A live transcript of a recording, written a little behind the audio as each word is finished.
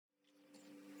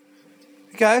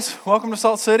Hey guys, welcome to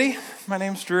Salt City. My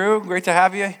name's Drew. Great to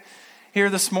have you here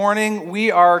this morning. We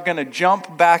are going to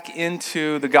jump back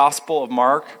into the Gospel of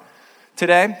Mark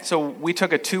today. So we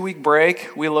took a 2-week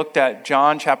break. We looked at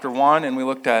John chapter 1 and we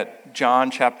looked at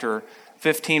John chapter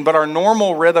 15. But our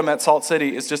normal rhythm at Salt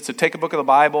City is just to take a book of the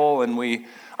Bible, and we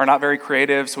are not very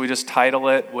creative, so we just title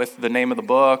it with the name of the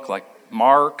book, like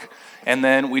Mark, and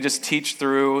then we just teach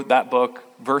through that book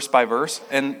verse by verse.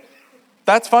 And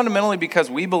that's fundamentally because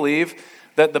we believe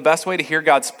that the best way to hear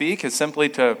God speak is simply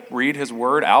to read his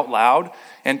word out loud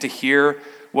and to hear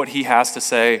what he has to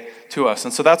say to us.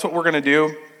 And so that's what we're going to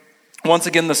do once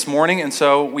again this morning. And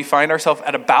so we find ourselves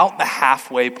at about the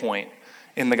halfway point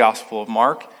in the Gospel of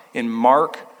Mark, in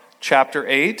Mark chapter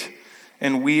 8,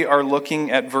 and we are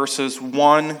looking at verses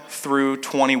 1 through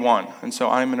 21. And so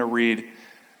I'm going to read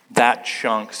that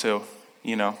chunk. So,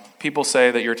 people say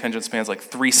that your attention span is like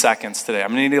 3 seconds today.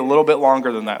 I'm going to need a little bit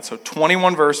longer than that. So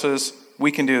 21 verses,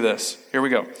 we can do this. Here we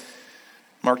go.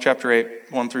 Mark chapter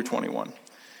 8, 1 through 21.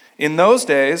 In those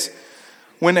days,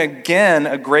 when again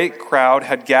a great crowd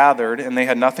had gathered and they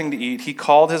had nothing to eat, he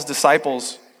called his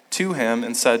disciples to him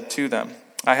and said to them,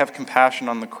 I have compassion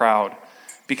on the crowd,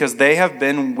 because they have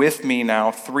been with me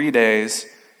now 3 days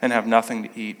and have nothing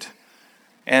to eat.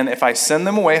 And if I send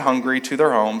them away hungry to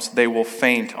their homes, they will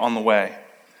faint on the way.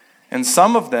 And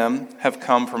some of them have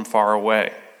come from far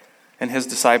away. And his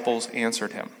disciples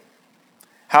answered him,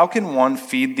 how can one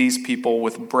feed these people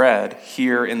with bread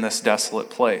here in this desolate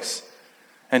place?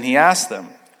 And he asked them,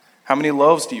 how many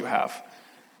loaves do you have?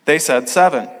 They said,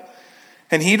 7.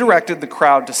 And he directed the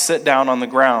crowd to sit down on the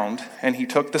ground. And he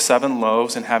took the 7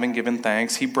 loaves, and having given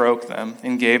thanks, he broke them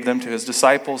and gave them to his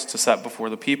disciples to set before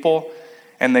the people.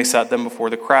 And they set them before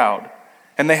the crowd.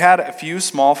 And they had a few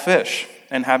small fish.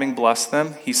 And having blessed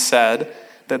them, he said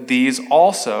that these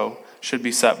also should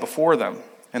be set before them.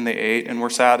 And they ate and were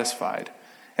satisfied.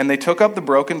 And they took up the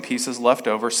broken pieces left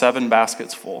over, 7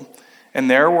 baskets full. And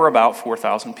there were about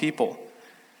 4,000 people.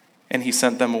 And he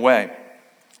sent them away.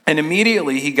 And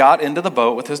immediately he got into the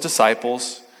boat with his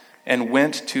disciples and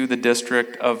went to the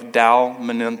district of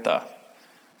Dalmanutha.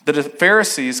 The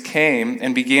Pharisees came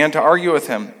and began to argue with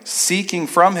him, seeking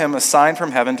from him a sign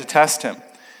from heaven to test him.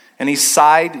 And he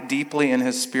sighed deeply in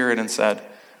his spirit and said,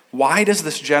 why does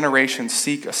this generation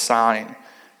seek a sign?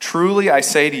 Truly I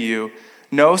say to you,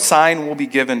 no sign will be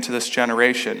given to this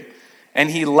generation.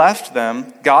 And he left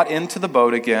them, got into the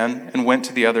boat again, and went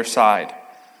to the other side.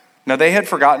 Now they had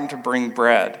forgotten to bring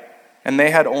bread, and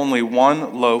they had only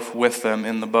 1 loaf with them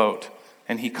in the boat.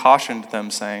 And he cautioned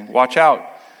them, saying, watch out,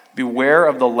 beware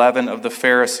of the leaven of the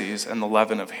Pharisees and the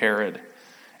leaven of Herod.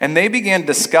 And they began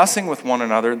discussing with one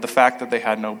another the fact that they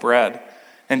had no bread.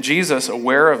 And Jesus,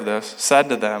 aware of this, said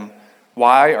to them,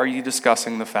 why are you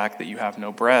discussing the fact that you have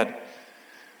no bread?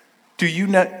 Do you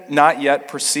not yet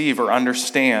perceive or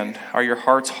understand? Are your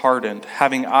hearts hardened?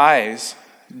 Having eyes,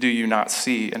 do you not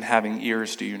see? And having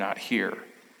ears, do you not hear?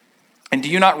 And do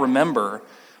you not remember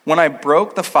when I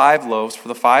broke the 5 loaves for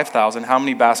the 5,000, how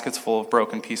many baskets full of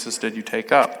broken pieces did you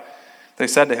take up? They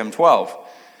said to him, 12.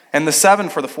 And the 7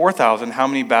 for the 4,000, how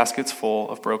many baskets full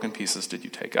of broken pieces did you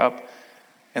take up?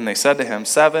 And they said to him,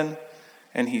 7.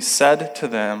 And he said to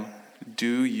them,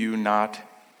 do you not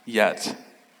yet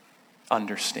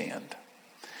understand?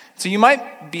 So you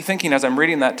might be thinking as I'm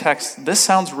reading that text, this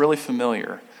sounds really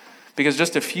familiar. Because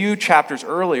just a few chapters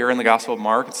earlier in the Gospel of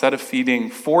Mark, instead of feeding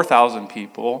 4,000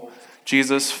 people,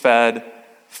 Jesus fed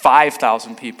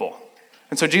 5,000 people.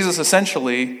 And so Jesus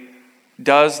essentially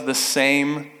does the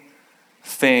same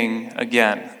thing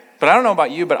again. But I don't know about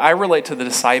you, but I relate to the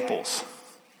disciples.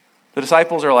 The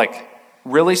disciples are like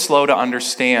really slow to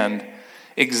understand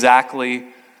exactly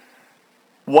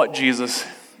what Jesus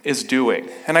is doing.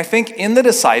 And I think in the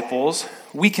disciples,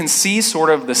 we can see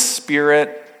sort of the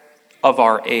spirit of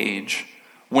our age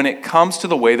when it comes to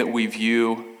the way that we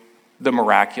view the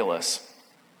miraculous.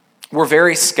 We're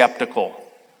very skeptical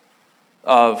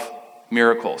of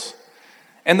miracles.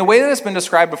 And the way that it's been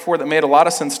described before that made a lot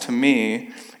of sense to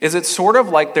me is it's sort of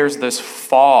like there's this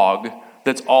fog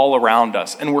that's all around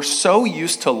us. And we're so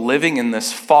used to living in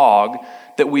this fog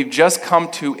that we've just come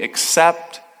to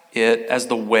accept it as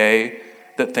the way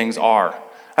that things are.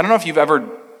 I don't know if you've ever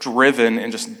driven in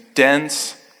just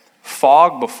dense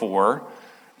fog before,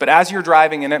 but as you're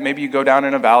driving in it, maybe you go down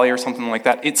in a valley or something like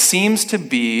that, it seems to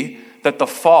be that the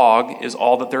fog is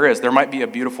all that there is. There might be a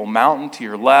beautiful mountain to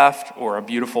your left or a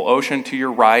beautiful ocean to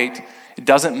your right. It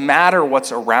doesn't matter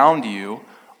what's around you.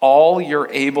 All you're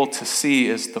able to see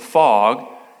is the fog,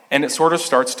 and it sort of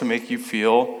starts to make you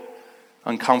feel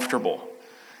uncomfortable.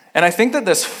 And I think that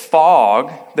this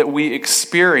fog that we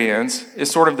experience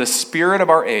is sort of the spirit of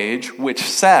our age, which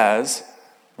says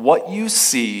what you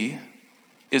see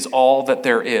is all that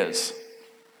there is.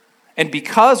 And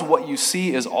because what you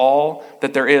see is all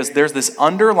that there is, there's this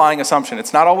underlying assumption.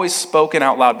 It's not always spoken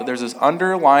out loud, but there's this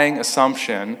underlying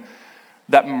assumption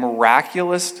that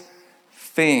miraculous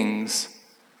things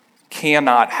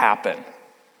cannot happen.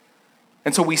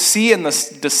 And so we see in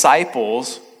the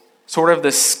disciples sort of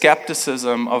this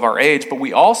skepticism of our age, but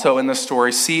we also in this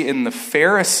story see in the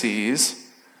Pharisees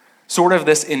sort of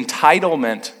this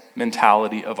entitlement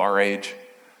mentality of our age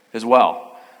as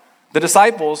well. The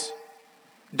disciples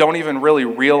don't even really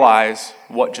realize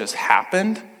what just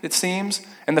happened, it seems.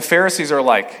 And the Pharisees are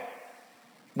like,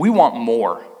 we want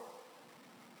more.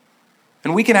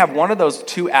 And we can have one of those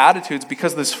two attitudes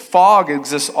because this fog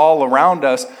exists all around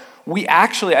us. We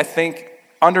actually, I think,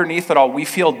 underneath it all, we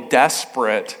feel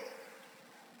desperate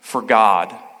for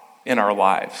God in our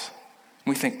lives.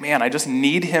 We think, man, I just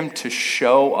need him to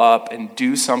show up and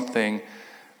do something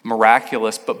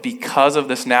miraculous. But because of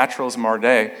this naturalism of our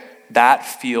day, that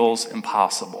feels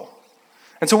impossible.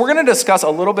 And so we're going to discuss a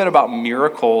little bit about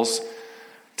miracles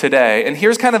today. And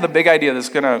here's kind of the big idea that's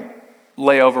going to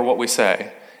lay over what we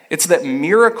say. It's that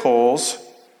miracles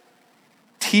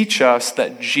teach us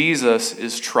that Jesus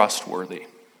is trustworthy.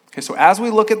 Okay, so as we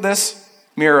look at this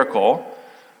miracle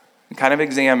and kind of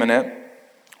examine it,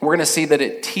 we're going to see that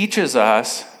it teaches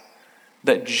us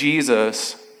that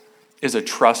Jesus is a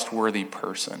trustworthy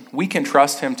person. We can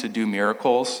trust him to do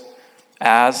miracles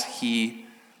as he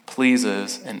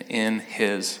pleases and in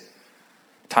his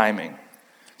timing.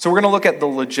 So we're going to look at the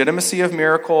legitimacy of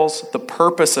miracles, the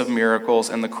purpose of miracles,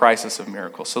 and the crisis of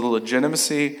miracles. So the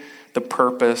legitimacy, the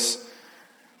purpose,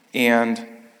 and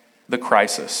the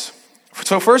crisis.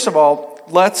 So first of all,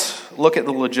 let's look at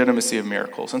the legitimacy of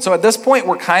miracles. And so at this point,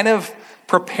 we're kind of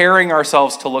preparing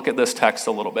ourselves to look at this text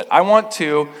a little bit. I want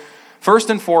to, first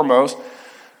and foremost,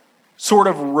 sort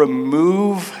of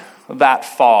remove that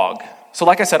fog. So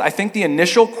like I said, I think the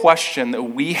initial question that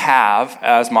we have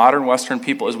as modern Western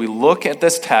people is we look at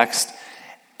this text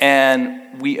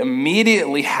and we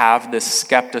immediately have this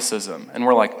skepticism. And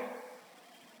we're like,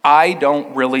 I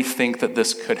don't really think that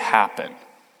this could happen.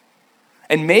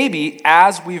 And maybe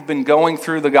as we've been going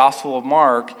through the Gospel of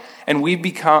Mark and we've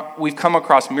come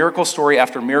across miracle story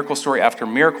after miracle story after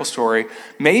miracle story,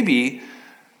 maybe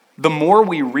the more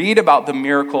we read about the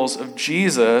miracles of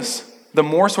Jesus, the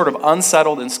more sort of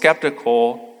unsettled and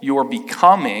skeptical you're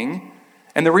becoming.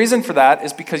 And the reason for that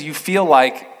is because you feel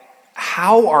like,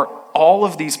 how are all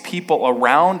of these people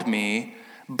around me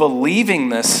believing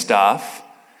this stuff?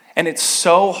 And it's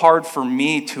so hard for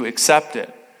me to accept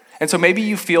it. And so maybe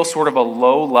you feel sort of a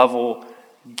low-level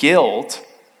guilt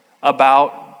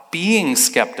about being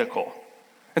skeptical.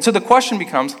 And so the question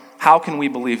becomes, how can we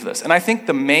believe this? And I think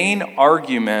the main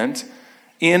argument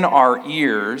in our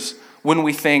ears when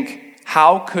we think,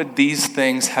 how could these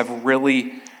things have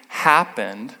really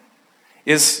happened,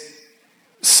 is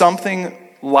something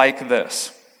like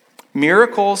this.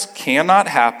 Miracles cannot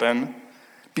happen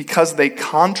because they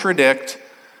contradict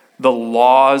the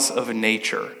laws of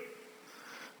nature.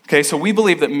 Okay, so we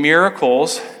believe that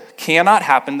miracles cannot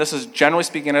happen, this is generally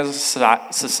speaking as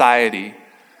a society,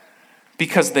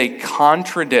 because they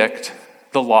contradict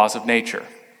the laws of nature.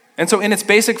 And so in its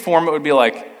basic form, it would be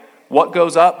like, what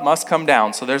goes up must come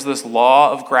down. So there's this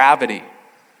law of gravity.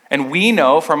 And we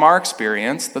know from our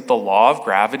experience that the law of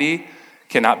gravity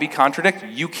cannot be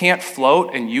contradicted. You can't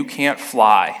float and you can't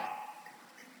fly.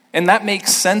 And that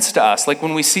makes sense to us. Like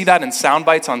when we see that in sound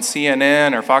bites on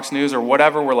CNN or Fox News or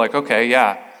whatever, we're like, okay,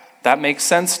 yeah, that makes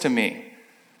sense to me.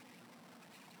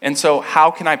 And so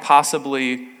how can I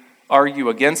possibly argue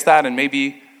against that? And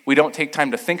maybe we don't take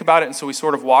time to think about it, and so we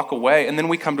sort of walk away. And then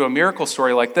we come to a miracle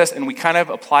story like this, and we kind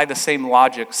of apply the same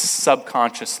logic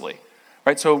subconsciously.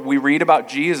 Right? So we read about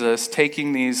Jesus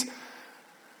taking these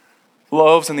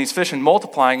loaves and these fish and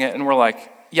multiplying it, and we're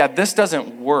like, yeah, this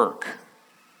doesn't work.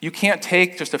 You can't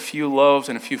take just a few loaves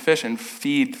and a few fish and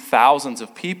feed thousands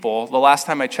of people. The last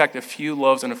time I checked, a few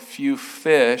loaves and a few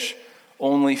fish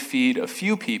only feed a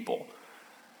few people.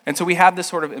 And so we have this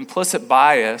sort of implicit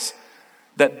bias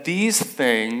that these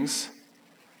things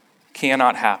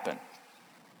cannot happen.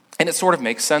 And it sort of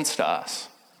makes sense to us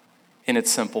in its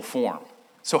simple form.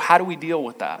 So how do we deal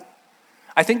with that?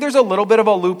 I think there's a little bit of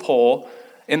a loophole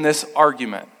in this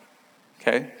argument,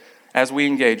 okay, as we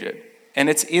engage it. And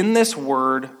it's in this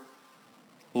word,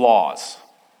 laws.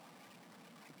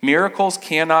 Miracles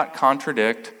cannot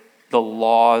contradict the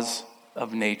laws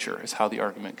of nature, is how the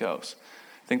argument goes.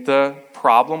 I think the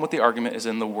problem with the argument is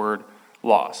in the word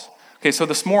laws. Okay, so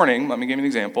this morning, let me give you an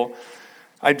example.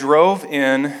 I drove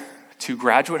in to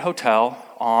Graduate Hotel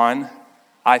on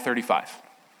I-35.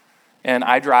 and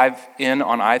I drive in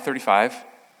on I-35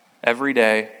 every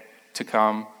day to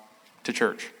come to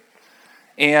church.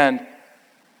 And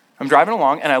I'm driving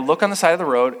along, and I look on the side of the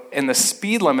road, and the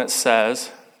speed limit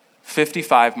says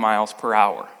 55 miles per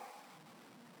hour.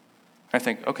 I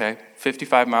think, okay,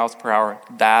 55 miles per hour,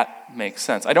 that makes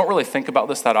sense. I don't really think about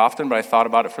this that often, but I thought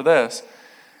about it for this.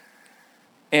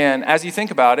 And as you think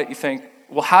about it, you think,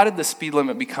 well, how did the speed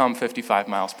limit become 55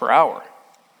 miles per hour?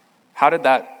 How did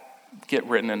that get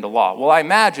written into law? Well, I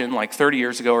imagine like 30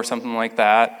 years ago or something like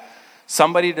that,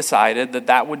 somebody decided that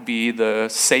that would be the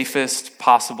safest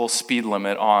possible speed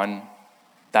limit on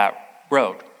that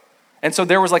road. And so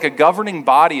there was like a governing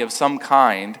body of some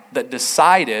kind that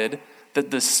decided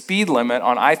that the speed limit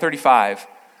on I-35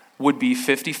 would be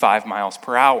 55 miles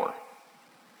per hour.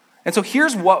 And so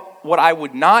here's what I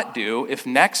would not do if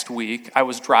next week I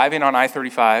was driving on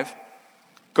I-35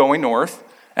 going north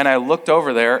and I looked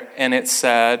over there and it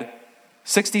said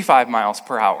 65 miles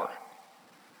per hour.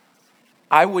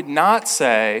 I would not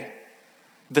say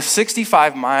the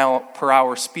 65 mile per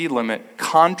hour speed limit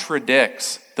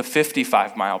contradicts the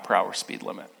 55 mile per hour speed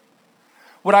limit.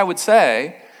 What I would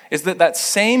say is that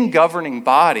same governing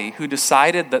body who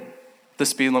decided that the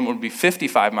speed limit would be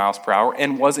 55 miles per hour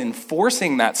and was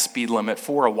enforcing that speed limit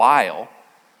for a while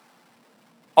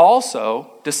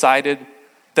also decided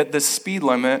that the speed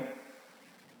limit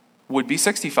would be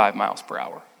 65 miles per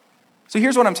hour. So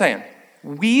here's what I'm saying.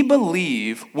 We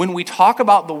believe when we talk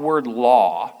about the word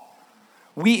law,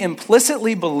 we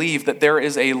implicitly believe that there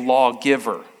is a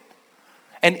lawgiver.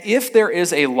 And if there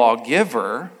is a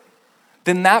lawgiver,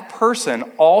 then that person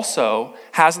also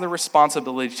has the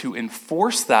responsibility to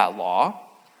enforce that law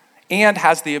and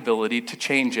has the ability to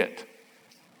change it.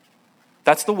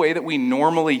 That's the way that we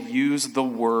normally use the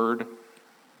word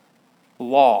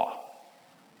law.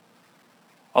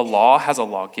 A law has a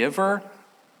lawgiver,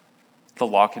 the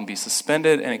law can be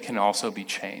suspended, and it can also be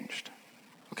changed.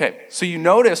 Okay, so you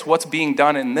notice what's being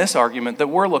done in this argument that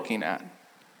we're looking at.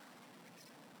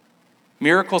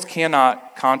 Miracles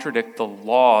cannot contradict the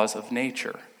laws of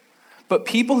nature. But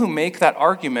people who make that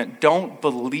argument don't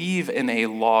believe in a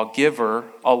lawgiver,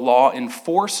 a law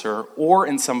enforcer, or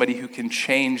in somebody who can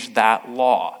change that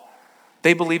law.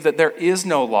 They believe that there is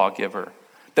no lawgiver,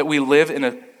 that we live in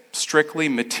a strictly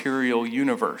material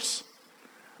universe.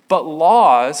 But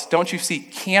laws, don't you see,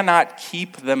 cannot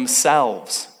keep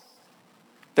themselves.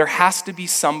 There has to be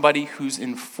somebody who's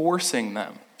enforcing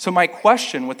them. So my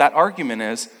question with that argument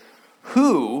is,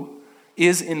 who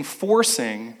is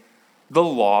enforcing the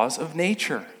laws of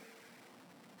nature?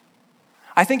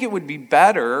 I think it would be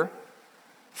better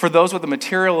for those with a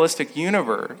materialistic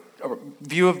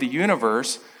view of the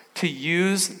universe to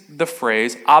use the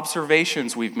phrase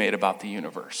observations we've made about the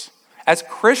universe. As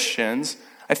Christians,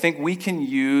 I think we can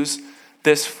use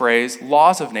this phrase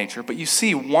laws of nature. But you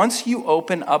see, once you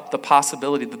open up the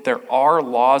possibility that there are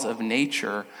laws of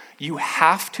nature, you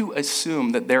have to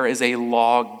assume that there is a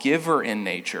lawgiver in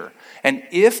nature. And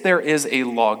if there is a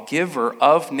lawgiver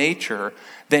of nature,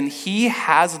 then he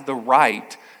has the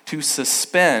right to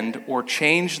suspend or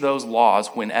change those laws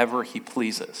whenever he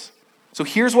pleases. So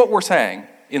here's what we're saying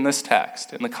in this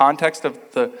text, in the context of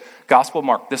the Gospel of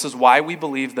Mark. This is why we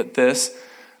believe that this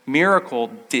miracle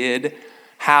did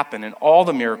happen, and all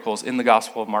the miracles in the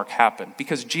Gospel of Mark happened.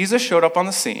 Because Jesus showed up on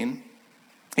the scene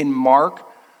in Mark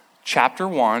chapter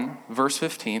 1, verse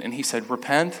 15, and he said,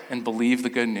 repent and believe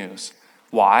the good news.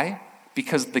 Why?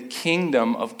 Because the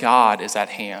kingdom of God is at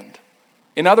hand.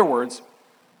 In other words,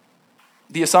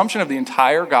 the assumption of the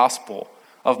entire Gospel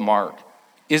of Mark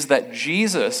is that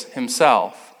Jesus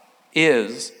himself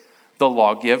is the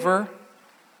lawgiver,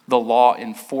 the law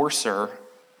enforcer,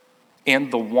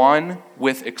 and the one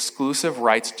with exclusive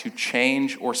rights to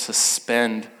change or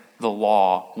suspend the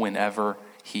law whenever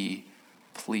he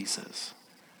pleases.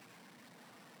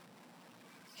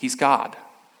 He's God.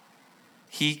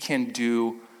 He can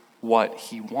do what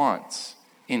he wants,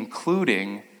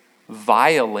 including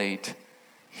violate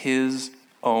his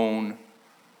own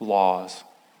laws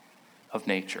of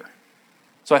nature.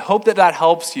 So I hope that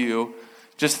helps you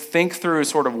just think through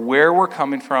sort of where we're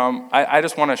coming from. I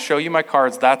just want to show you my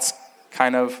cards. That's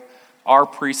kind of our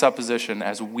presupposition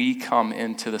as we come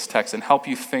into this text and help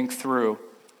you think through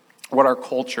what our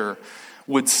culture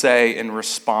would say in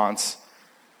response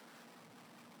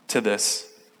to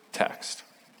this text.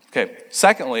 Okay,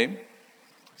 secondly,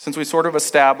 since we sort of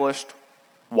established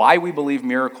why we believe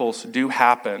miracles do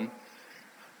happen,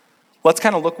 let's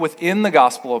kind of look within the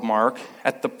Gospel of Mark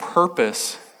at the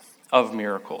purpose of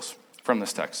miracles from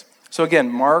this text. So again,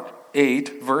 Mark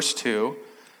 8, verse 2,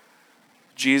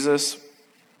 Jesus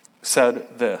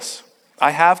said this,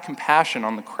 I have compassion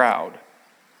on the crowd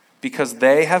because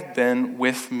they have been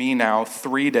with me now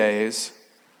 3 days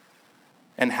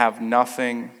and have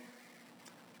nothing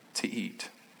to eat.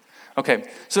 Okay,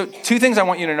 so 2 things I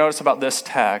want you to notice about this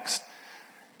text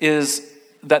is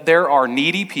that there are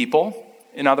needy people.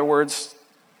 In other words,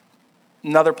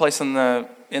 another place in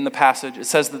the passage, it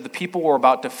says that the people were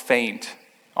about to faint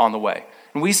on the way.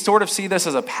 And we sort of see this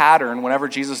as a pattern whenever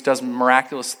Jesus does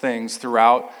miraculous things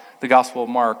throughout the Gospel of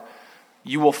Mark.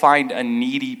 You will find a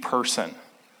needy person,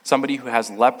 somebody who has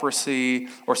leprosy,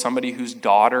 or somebody whose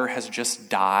daughter has just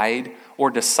died, or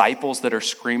disciples that are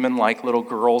screaming like little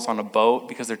girls on a boat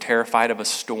because they're terrified of a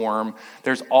storm.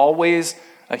 There's always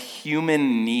a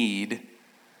human need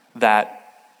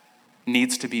that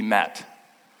needs to be met.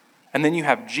 And then you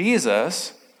have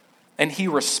Jesus, and he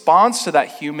responds to that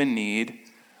human need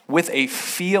with a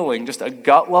feeling, just a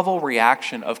gut-level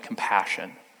reaction of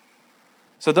compassion.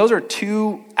 So those are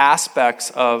 2 aspects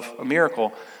of a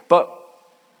miracle. But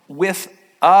with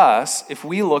us, if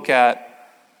we look at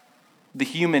the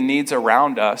human needs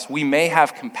around us, we may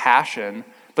have compassion,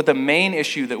 but the main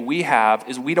issue that we have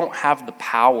is we don't have the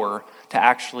power to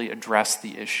actually address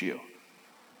the issue.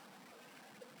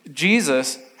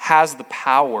 Jesus has the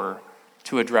power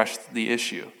to address the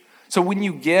issue. So when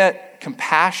you get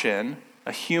compassion,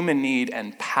 a human need,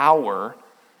 and power,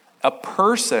 a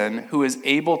person who is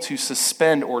able to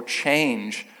suspend or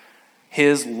change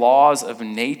his laws of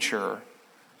nature,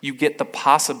 you get the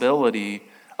possibility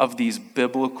of these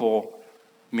biblical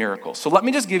miracles. So let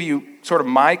me just give you sort of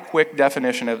my quick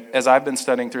definition as I've been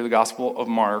studying through the Gospel of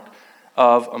Mark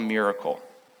of a miracle.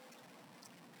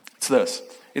 It's this.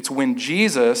 It's when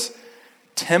Jesus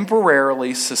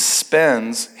temporarily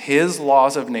suspends his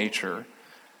laws of nature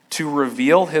to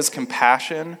reveal his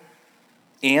compassion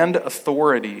and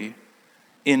authority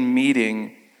in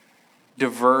meeting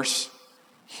diverse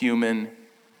human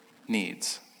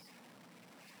needs.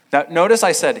 Now, notice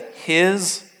I said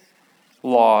his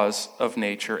laws of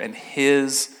nature and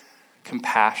his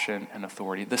compassion and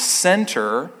authority. The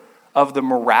center of the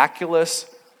miraculous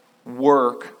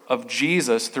work of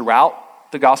Jesus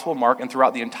throughout the Gospel of Mark and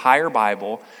throughout the entire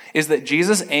Bible is that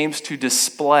Jesus aims to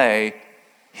display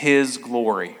his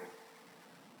glory.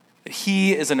 That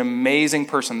he is an amazing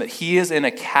person, that he is in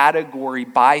a category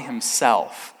by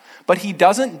himself. But he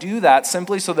doesn't do that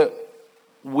simply so that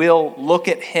we'll look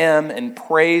at him and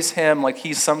praise him like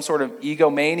he's some sort of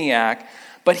egomaniac.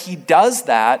 But he does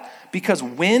that because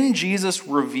when Jesus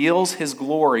reveals his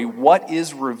glory, what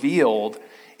is revealed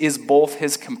is both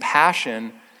his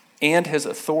compassion and his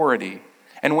authority.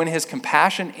 And when his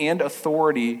compassion and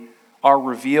authority are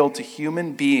revealed to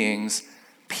human beings,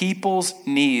 people's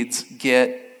needs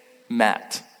get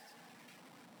met.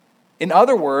 In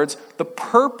other words, the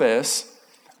purpose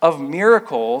of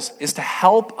miracles is to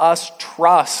help us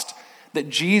trust that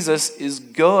Jesus is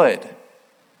good.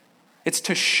 It's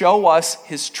to show us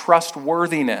his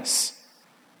trustworthiness.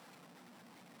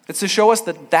 It's to show us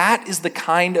that that is the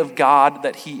kind of God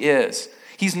that he is.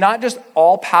 He's not just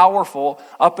all-powerful,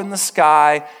 up in the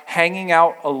sky, hanging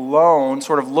out alone,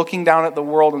 sort of looking down at the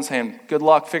world and saying, good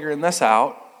luck figuring this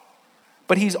out.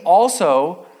 But he's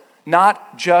also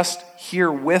not just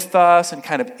here with us and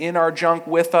kind of in our junk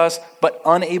with us, but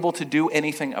unable to do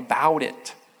anything about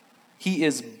it. He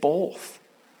is both.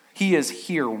 He is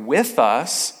here with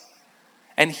us,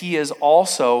 and he is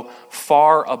also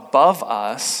far above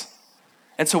us.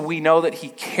 And so we know that he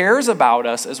cares about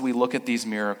us as we look at these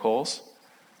miracles,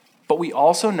 but we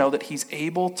also know that he's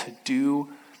able to do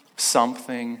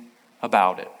something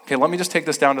about it. Okay, let me just take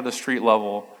this down to the street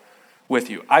level with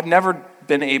you. I've never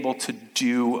been able to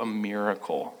do a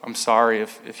miracle. I'm sorry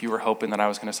if you were hoping that I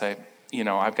was going to say,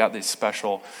 I've got these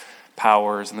special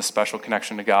powers and this special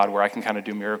connection to God where I can kind of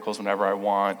do miracles whenever I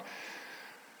want,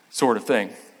 sort of thing.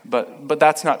 But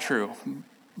that's not true.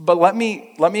 But let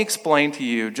me explain to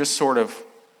you just sort of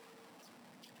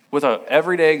with an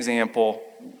everyday example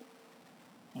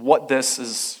what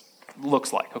this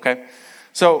looks like, okay?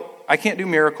 So I can't do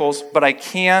miracles, but I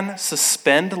can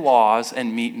suspend laws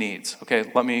and meet needs. Okay,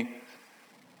 let me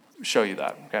show you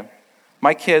that, okay?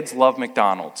 My kids love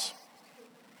McDonald's,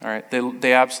 all right?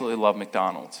 They absolutely love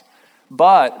McDonald's.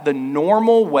 But the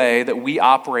normal way that we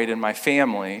operate in my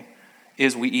family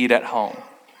is we eat at home.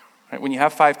 Right? When you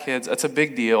have 5 kids, that's a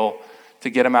big deal to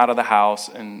get them out of the house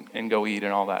and go eat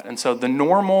and all that. And so the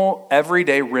normal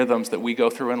everyday rhythms that we go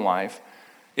through in life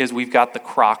is we've got the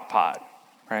crock pot,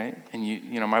 right?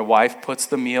 And my wife puts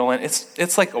the meal in.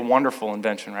 It's like a wonderful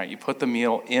invention, right? You put the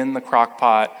meal in the crock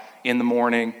pot in the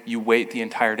morning, you wait the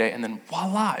entire day, and then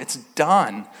voila, it's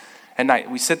done. At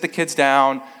night, we sit the kids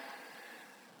down,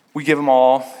 we give them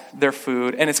all their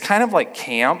food, and it's kind of like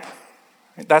camp.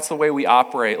 That's the way we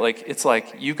operate. Like, it's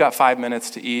like, you've got 5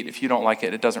 minutes to eat. If you don't like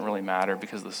it, it doesn't really matter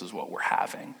because this is what we're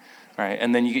having, right?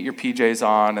 And then you get your PJs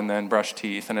on and then brush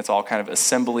teeth, and it's all kind of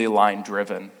assembly line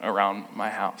driven around my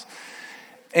house.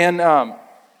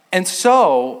 And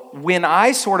so when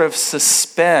I sort of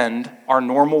suspend our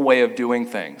normal way of doing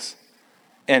things,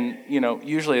 and,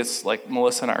 usually it's like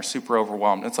Melissa and I are super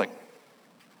overwhelmed. It's like,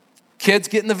 kids,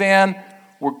 get in the van.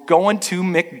 We're going to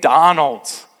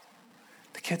McDonald's.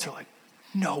 The kids are like,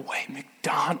 no way,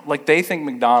 McDonald's. Like, they think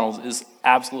McDonald's is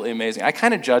absolutely amazing. I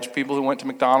kind of judge people who went to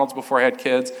McDonald's before I had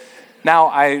kids. Now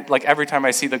every time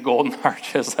I see the golden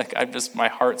arches, my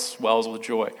heart swells with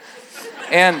joy.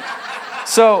 And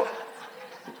so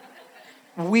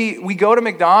we go to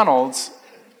McDonald's,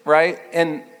 right?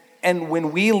 And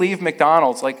when we leave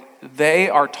McDonald's, they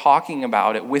are talking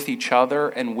about it with each other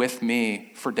and with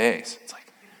me for days. It's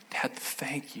like, Dad,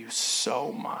 thank you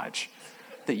so much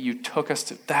that you took us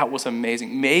to, that was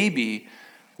amazing. Maybe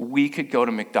we could go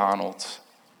to McDonald's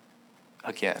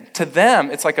again. To them,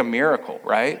 it's like a miracle,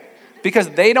 right? Because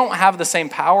they don't have the same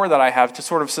power that I have to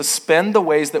sort of suspend the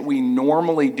ways that we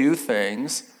normally do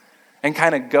things and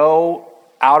kind of go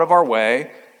out of our way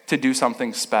to do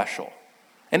something special.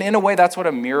 And in a way, that's what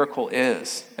a miracle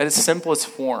is, at its simplest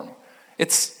form.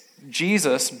 It's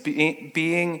Jesus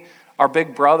being our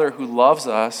big brother who loves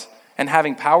us and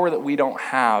having power that we don't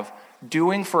have,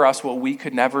 doing for us what we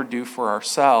could never do for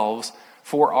ourselves,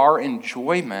 for our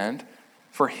enjoyment,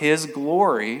 for his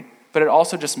glory, but it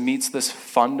also just meets this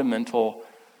fundamental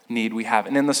need we have.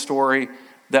 And in the story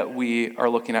that we are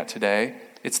looking at today,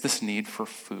 it's this need for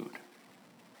food.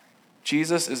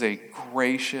 Jesus is a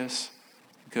gracious,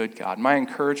 good God. My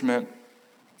encouragement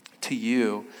to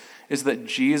you is that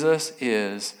Jesus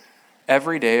is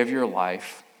every day of your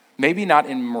life, maybe not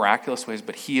in miraculous ways,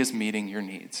 but he is meeting your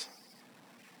needs.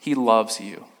 He loves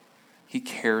you. He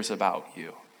cares about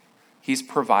you. He's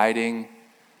providing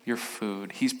your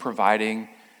food. He's providing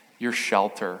your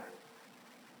shelter.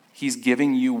 He's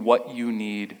giving you what you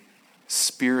need,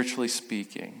 spiritually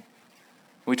speaking.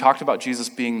 We talked about Jesus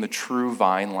being the true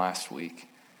vine last week.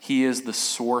 He is the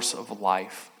source of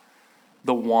life,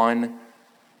 the one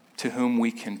to whom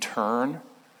we can turn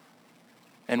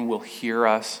and will hear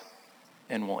us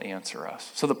and will answer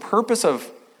us. So the purpose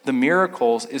of the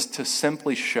miracles is to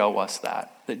simply show us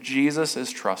that Jesus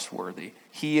is trustworthy.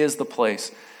 He is the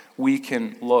place we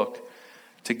can look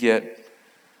to get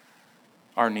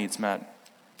our needs met.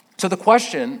 So the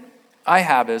question I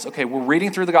have is, okay, we're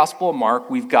reading through the Gospel of Mark.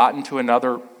 We've gotten to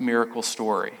another miracle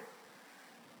story.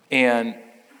 And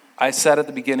I said at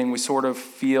the beginning, we sort of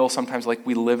feel sometimes like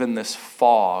we live in this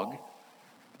fog,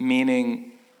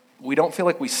 meaning we don't feel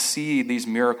like we see these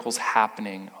miracles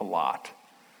happening a lot.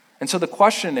 And so the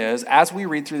question is, as we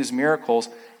read through these miracles,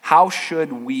 how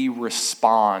should we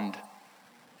respond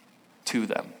to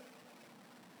them?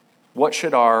 What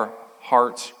should our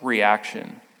heart's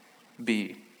reaction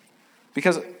be?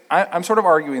 Because I'm sort of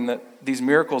arguing that these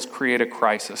miracles create a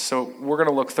crisis. So we're going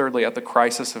to look thirdly at the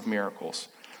crisis of miracles.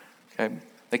 Okay?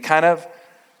 They kind of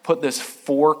put this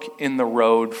fork in the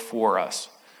road for us.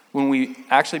 When we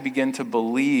actually begin to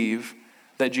believe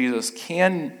that Jesus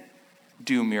can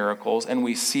do miracles, and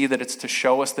we see that it's to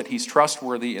show us that he's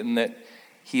trustworthy and that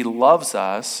he loves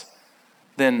us,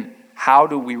 then how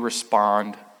do we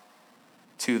respond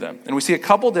to them? And we see a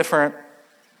couple different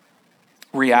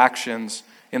reactions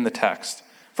in the text.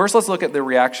 First, let's look at the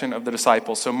reaction of the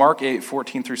disciples. So Mark 8,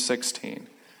 14 through 16.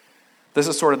 This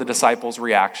is sort of the disciples'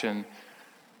 reaction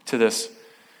to this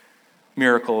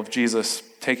miracle of Jesus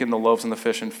taking the loaves and the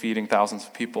fish and feeding thousands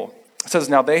of people. It says,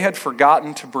 now they had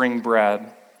forgotten to bring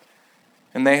bread,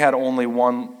 and they had only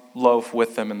one loaf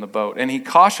with them in the boat. And he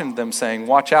cautioned them, saying,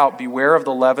 watch out, beware of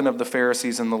the leaven of the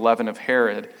Pharisees and the leaven of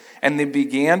Herod. And they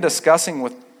began discussing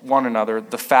with one another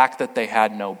the fact that they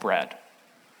had no bread.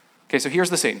 Okay, so here's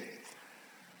the scene.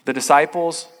 The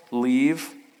disciples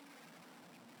leave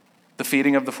the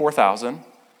feeding of the 4,000,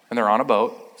 and they're on a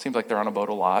boat. Seems like they're on a boat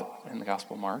a lot in the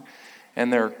Gospel of Mark.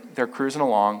 And they're cruising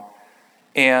along,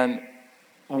 and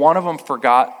one of them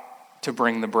forgot to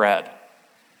bring the bread.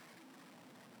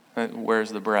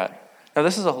 Where's the bread? Now,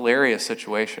 this is a hilarious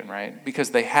situation, right? Because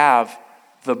they have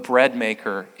the bread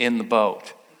maker in the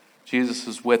boat. Jesus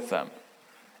is with them.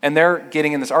 And they're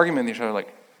getting in this argument with each other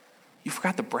like, you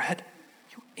forgot the bread?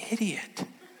 You idiot.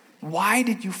 Why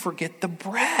did you forget the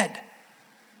bread?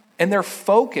 And they're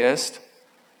focused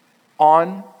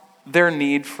on their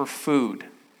need for food.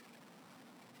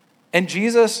 And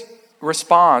Jesus'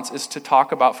 response is to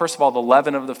talk about, first of all, the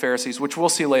leaven of the Pharisees, which we'll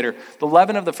see later. The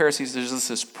leaven of the Pharisees is just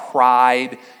this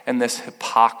pride and this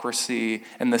hypocrisy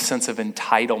and this sense of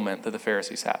entitlement that the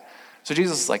Pharisees have. So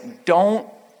Jesus is like, don't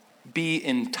be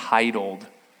entitled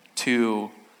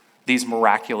to these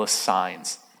miraculous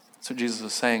signs. That's what Jesus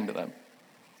is saying to them.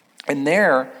 And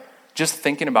they're just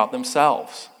thinking about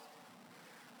themselves.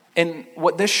 And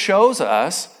what this shows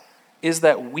us is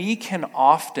that we can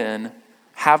often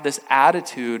have this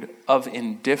attitude of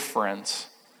indifference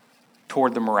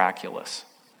toward the miraculous.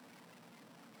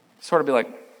 Sort of be like,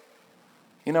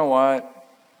 you know what?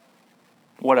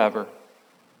 Whatever.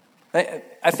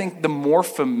 I think the more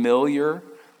familiar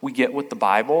we get with the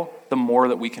Bible, the more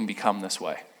that we can become this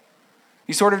way.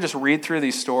 You sort of just read through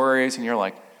these stories and you're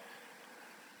like,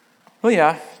 well,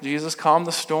 yeah, Jesus calmed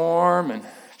the storm and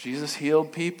Jesus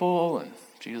healed people and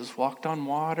Jesus walked on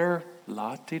water.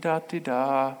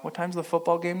 La-di-da-di-da. What time's the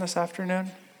football game this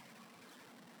afternoon?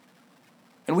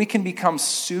 And we can become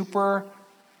super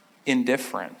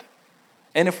indifferent.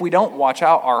 And if we don't watch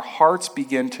out, our hearts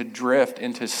begin to drift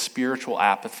into spiritual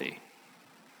apathy.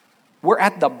 We're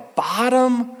at the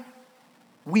bottom.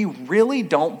 We really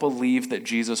don't believe that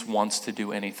Jesus wants to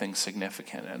do anything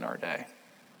significant in our day.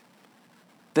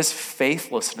 This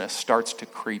faithlessness starts to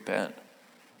creep in.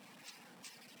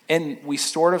 And we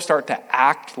sort of start to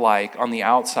act like, on the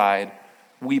outside,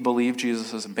 we believe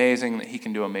Jesus is amazing, that he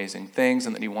can do amazing things,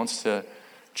 and that he wants to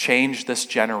change this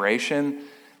generation.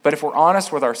 But if we're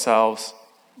honest with ourselves,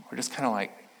 we're just kind of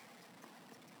like,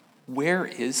 where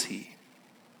is he?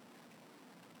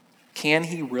 Can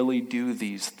he really do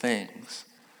these things?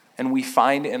 And we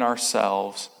find in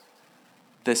ourselves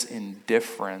this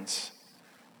indifference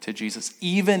to Jesus,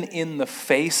 even in the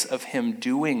face of him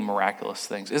doing miraculous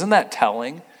things. Isn't that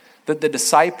telling? That the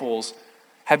disciples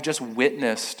have just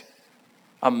witnessed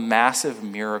a massive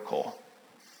miracle.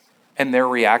 And their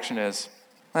reaction is,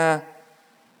 who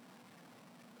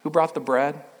brought the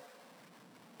bread?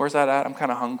 Where's that at? I'm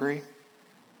kind of hungry.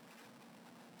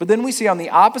 But then we see on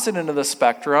the opposite end of the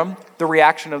spectrum, the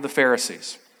reaction of the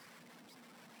Pharisees.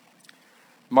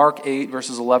 Mark 8,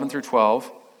 verses 11 through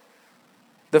 12.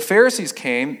 The Pharisees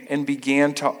came and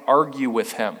began to argue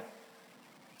with him,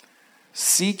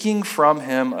 seeking from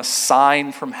him a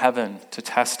sign from heaven to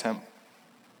test him.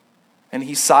 And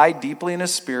he sighed deeply in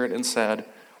his spirit and said,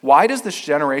 why does this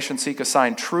generation seek a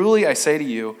sign? Truly, I say to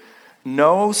you,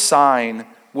 no sign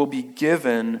will be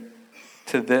given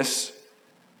to this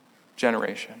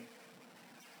generation.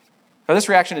 Now, this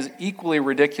reaction is equally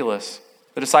ridiculous.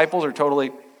 The disciples are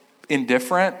totally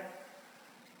indifferent.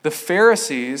 The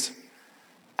Pharisees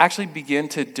actually begin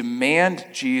to demand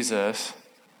Jesus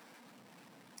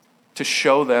to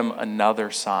show them another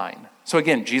sign. So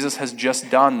again, Jesus has just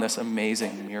done this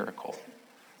amazing miracle.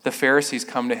 The Pharisees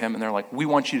come to him and they're like, we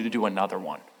want you to do another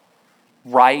one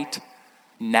right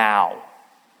now.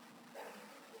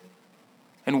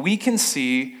 And we can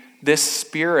see this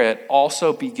spirit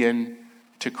also begin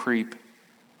to creep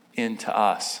into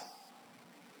us,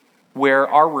 where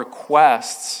our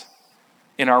requests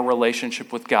in our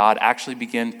relationship with God actually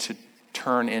begin to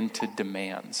turn into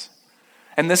demands.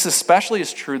 And this especially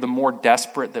is true the more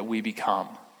desperate that we become.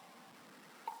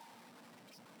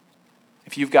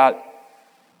 If you've got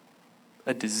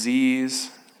a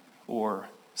disease, or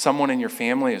someone in your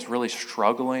family is really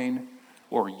struggling,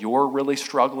 or you're really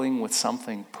struggling with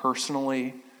something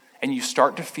personally, and you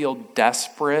start to feel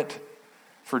desperate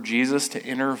for Jesus to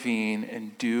intervene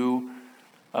and do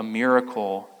a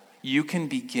miracle, you can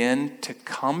begin to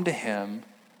come to him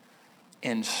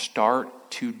and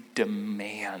start to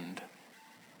demand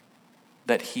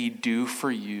that he do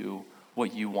for you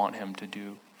what you want him to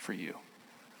do for you.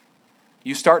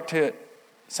 You start to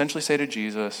essentially say to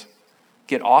Jesus,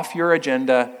 get off your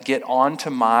agenda, get onto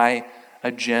my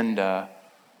agenda,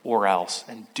 or else,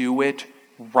 and do it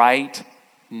right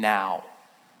now.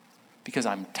 Because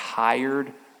I'm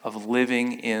tired of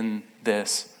living in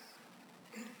this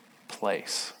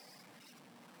place.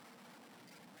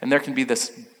 And there can be this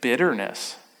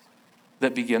bitterness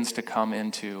that begins to come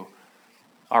into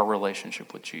our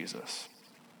relationship with Jesus.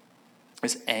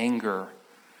 This anger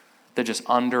that just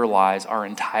underlies our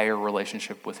entire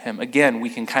relationship with him. Again, we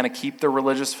can kind of keep the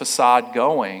religious facade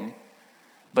going,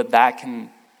 but that can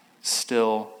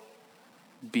still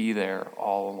be there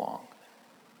all along.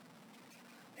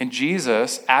 And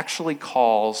Jesus actually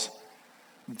calls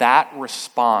that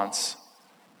response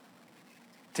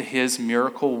to his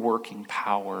miracle-working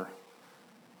power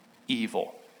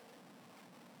evil.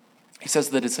 He says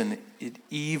that it's an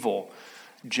evil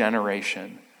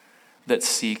generation that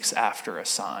seeks after a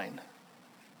sign.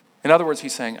 In other words,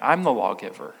 he's saying, I'm the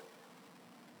lawgiver.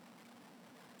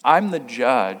 I'm the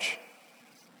judge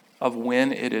of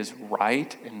when it is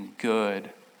right and good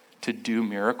to do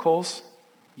miracles.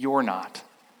 You're not.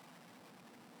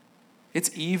 It's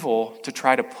evil to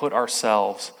try to put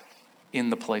ourselves in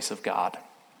the place of God.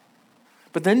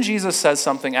 But then Jesus says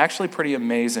something actually pretty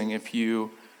amazing if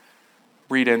you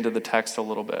read into the text a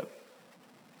little bit.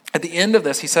 At the end of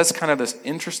this, he says kind of this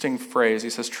interesting phrase. He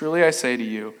says, "Truly I say to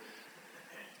you,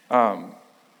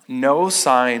 no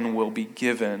sign will be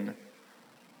given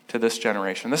to this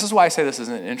generation." This is why I say this is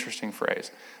an interesting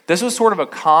phrase. This was sort of a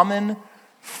common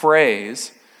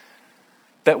phrase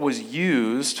that was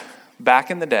used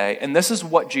back in the day, and this is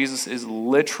what Jesus is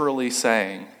literally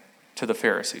saying to the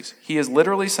Pharisees. He is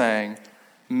literally saying,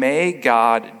 "May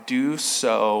God do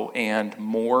so and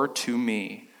more to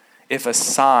me if a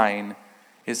sign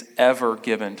is ever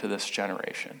given to this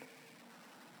generation."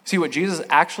 See, what Jesus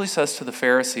actually says to the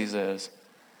Pharisees is,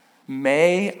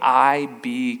 "May I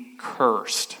be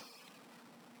cursed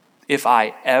if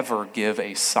I ever give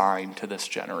a sign to this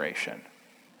generation."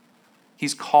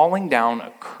 He's calling down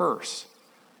a curse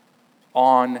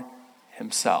on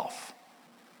himself,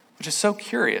 which is so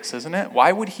curious, isn't it?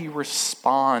 Why would he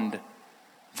respond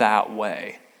that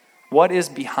way? What is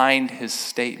behind his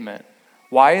statement?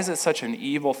 Why is it such an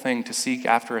evil thing to seek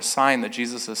after a sign that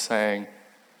Jesus is saying,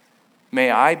 "May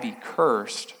I be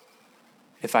cursed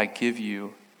if I give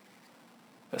you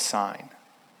a sign"?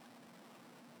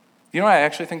 You know what I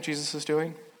actually think Jesus is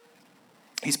doing?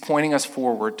 He's pointing us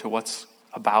forward to what's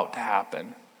about to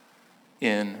happen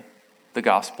in the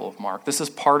Gospel of Mark. This is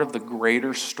part of the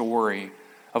greater story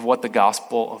of what the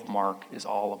Gospel of Mark is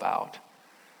all about.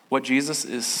 What Jesus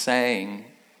is saying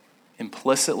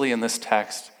implicitly in this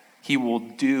text, he will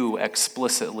do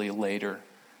explicitly later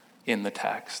in the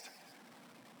text.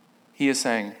 He is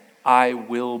saying, "I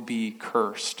will be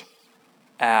cursed"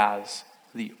 as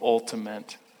the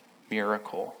ultimate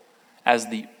miracle, as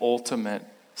the ultimate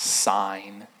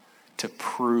sign to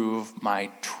prove my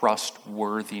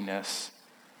trustworthiness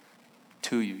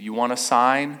to you. You want a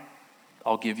sign?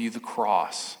 I'll give you the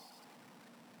cross.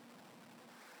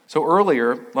 So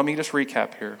earlier, let me just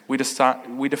recap here. We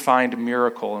defined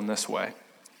miracle in this way.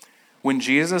 When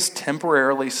Jesus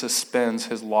temporarily suspends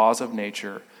his laws of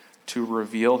nature to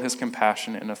reveal his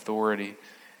compassion and authority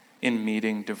in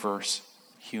meeting diverse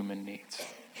human needs.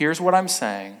 Here's what I'm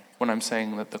saying when I'm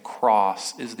saying that the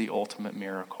cross is the ultimate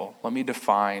miracle. Let me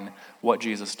define what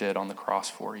Jesus did on the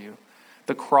cross for you.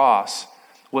 The cross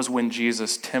was when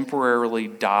Jesus temporarily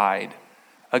died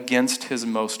against his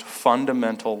most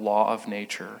fundamental law of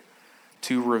nature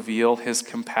to reveal his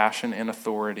compassion and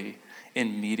authority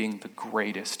in meeting the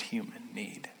greatest human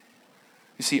need.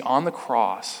 You see, on the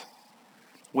cross,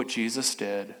 what Jesus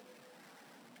did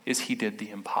is he did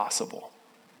the impossible.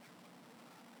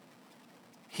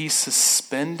 He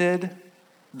suspended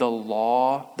the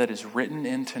law that is written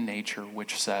into nature,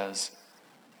 which says,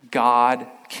 God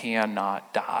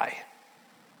cannot die.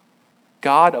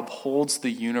 God upholds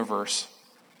the universe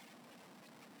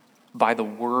by the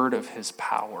word of his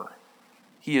power.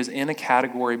 He is in a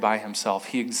category by himself.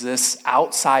 He exists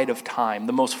outside of time.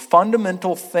 The most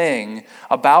fundamental thing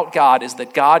about God is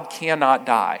that God cannot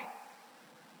die.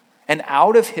 And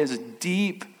out of his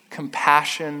deep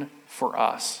compassion for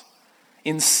us,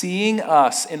 in seeing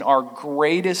us in our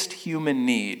greatest human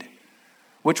need,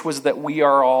 which was that we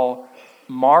are all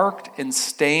marked and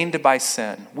stained by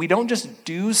sin. We don't just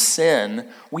do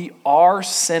sin, we are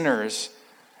sinners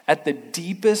at the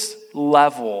deepest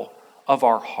level of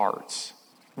our hearts.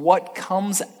 What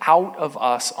comes out of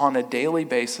us on a daily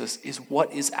basis is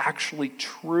what is actually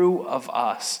true of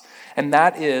us. And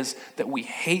that is that we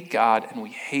hate God and we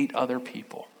hate other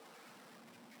people.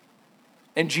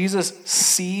 And Jesus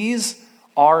sees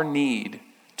our need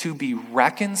to be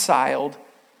reconciled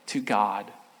to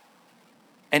God.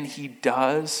 And he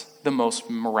does the most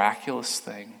miraculous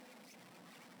thing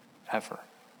ever.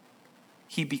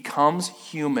 He becomes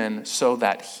human so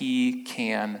that he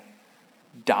can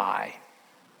die.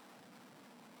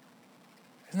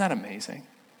 Isn't that amazing?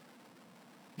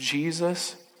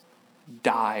 Jesus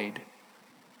died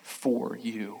for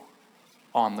you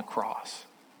on the cross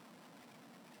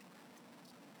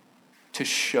to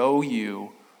show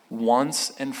you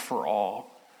once and for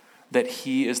all that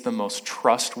he is the most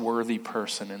trustworthy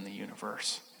person in the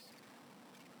universe.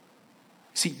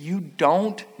 See, you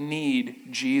don't need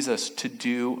Jesus to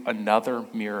do another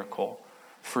miracle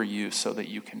for you so that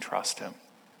you can trust him.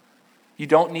 You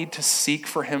don't need to seek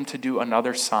for him to do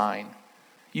another sign.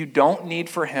 You don't need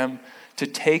for him to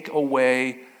take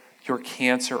away your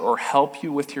cancer or help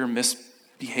you with your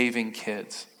misbehaving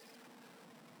kids.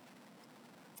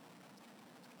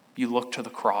 You look to the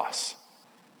cross.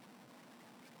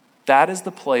 That is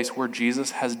the place where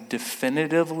Jesus has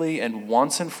definitively and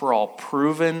once and for all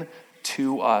proven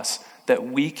to us that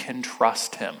we can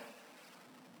trust him.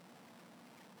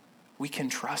 we can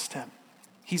trust him.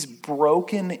 He's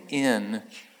broken in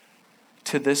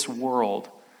to this world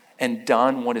and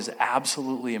done what is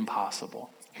absolutely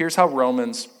impossible. Here's how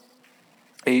Romans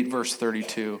 8 verse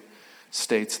 32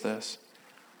 states this.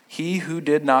 He who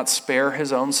did not spare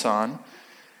his own son,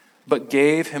 but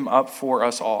gave him up for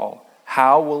us all,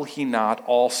 how will he not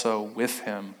also with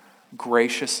him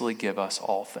graciously give us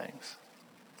all things?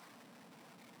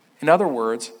 In other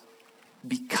words,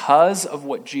 because of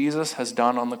what Jesus has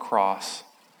done on the cross,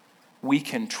 we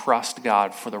can trust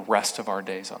God for the rest of our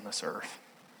days on this earth.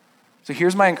 So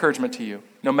here's my encouragement to you.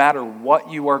 No matter what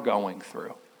you are going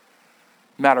through,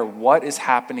 no matter what is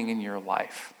happening in your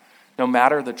life, no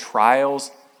matter the trials,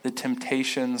 the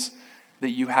temptations that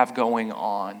you have going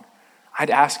on, I'd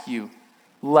ask you,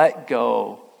 let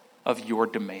go of your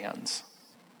demands.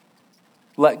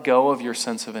 Let go of your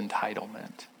sense of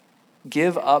entitlement.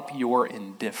 Give up your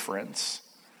indifference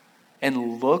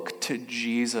and look to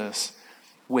Jesus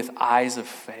with eyes of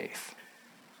faith.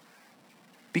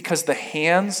 Because the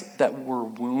hands that were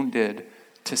wounded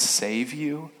to save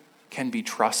you can be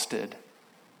trusted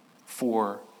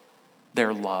for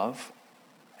their love.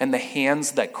 And the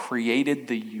hands that created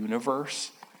the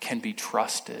universe can be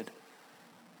trusted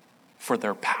for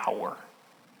their power.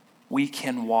 We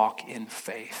can walk in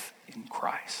faith in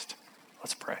Christ.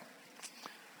 Let's pray.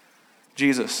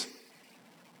 Jesus,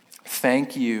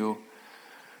 thank you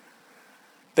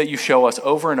that you show us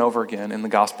over and over again in the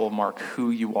Gospel of Mark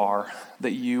who you are,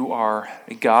 that you are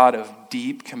a God of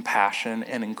deep compassion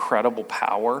and incredible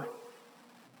power,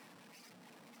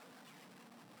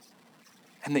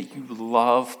 and that you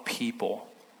love people.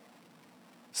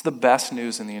 It's the best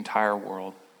news in the entire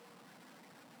world.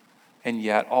 And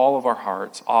yet all of our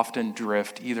hearts often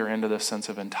drift either into this sense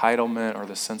of entitlement or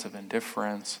this sense of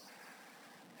indifference,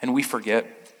 and we forget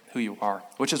who you are,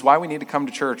 which is why we need to come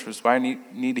to church, which is why I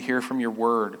need to hear from your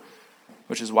word,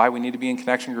 which is why we need to be in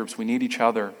connection groups. We need each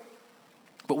other.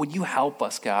 But would you help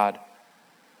us, God,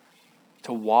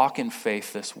 to walk in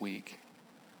faith this week,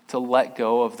 to let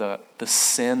go of the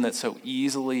sin that so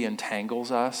easily entangles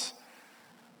us,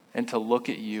 and to look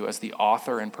at you as the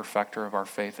author and perfecter of our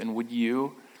faith. And would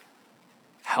you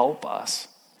help us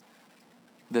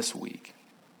this week?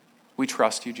 We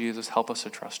trust you, Jesus. Help us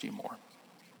to trust you more.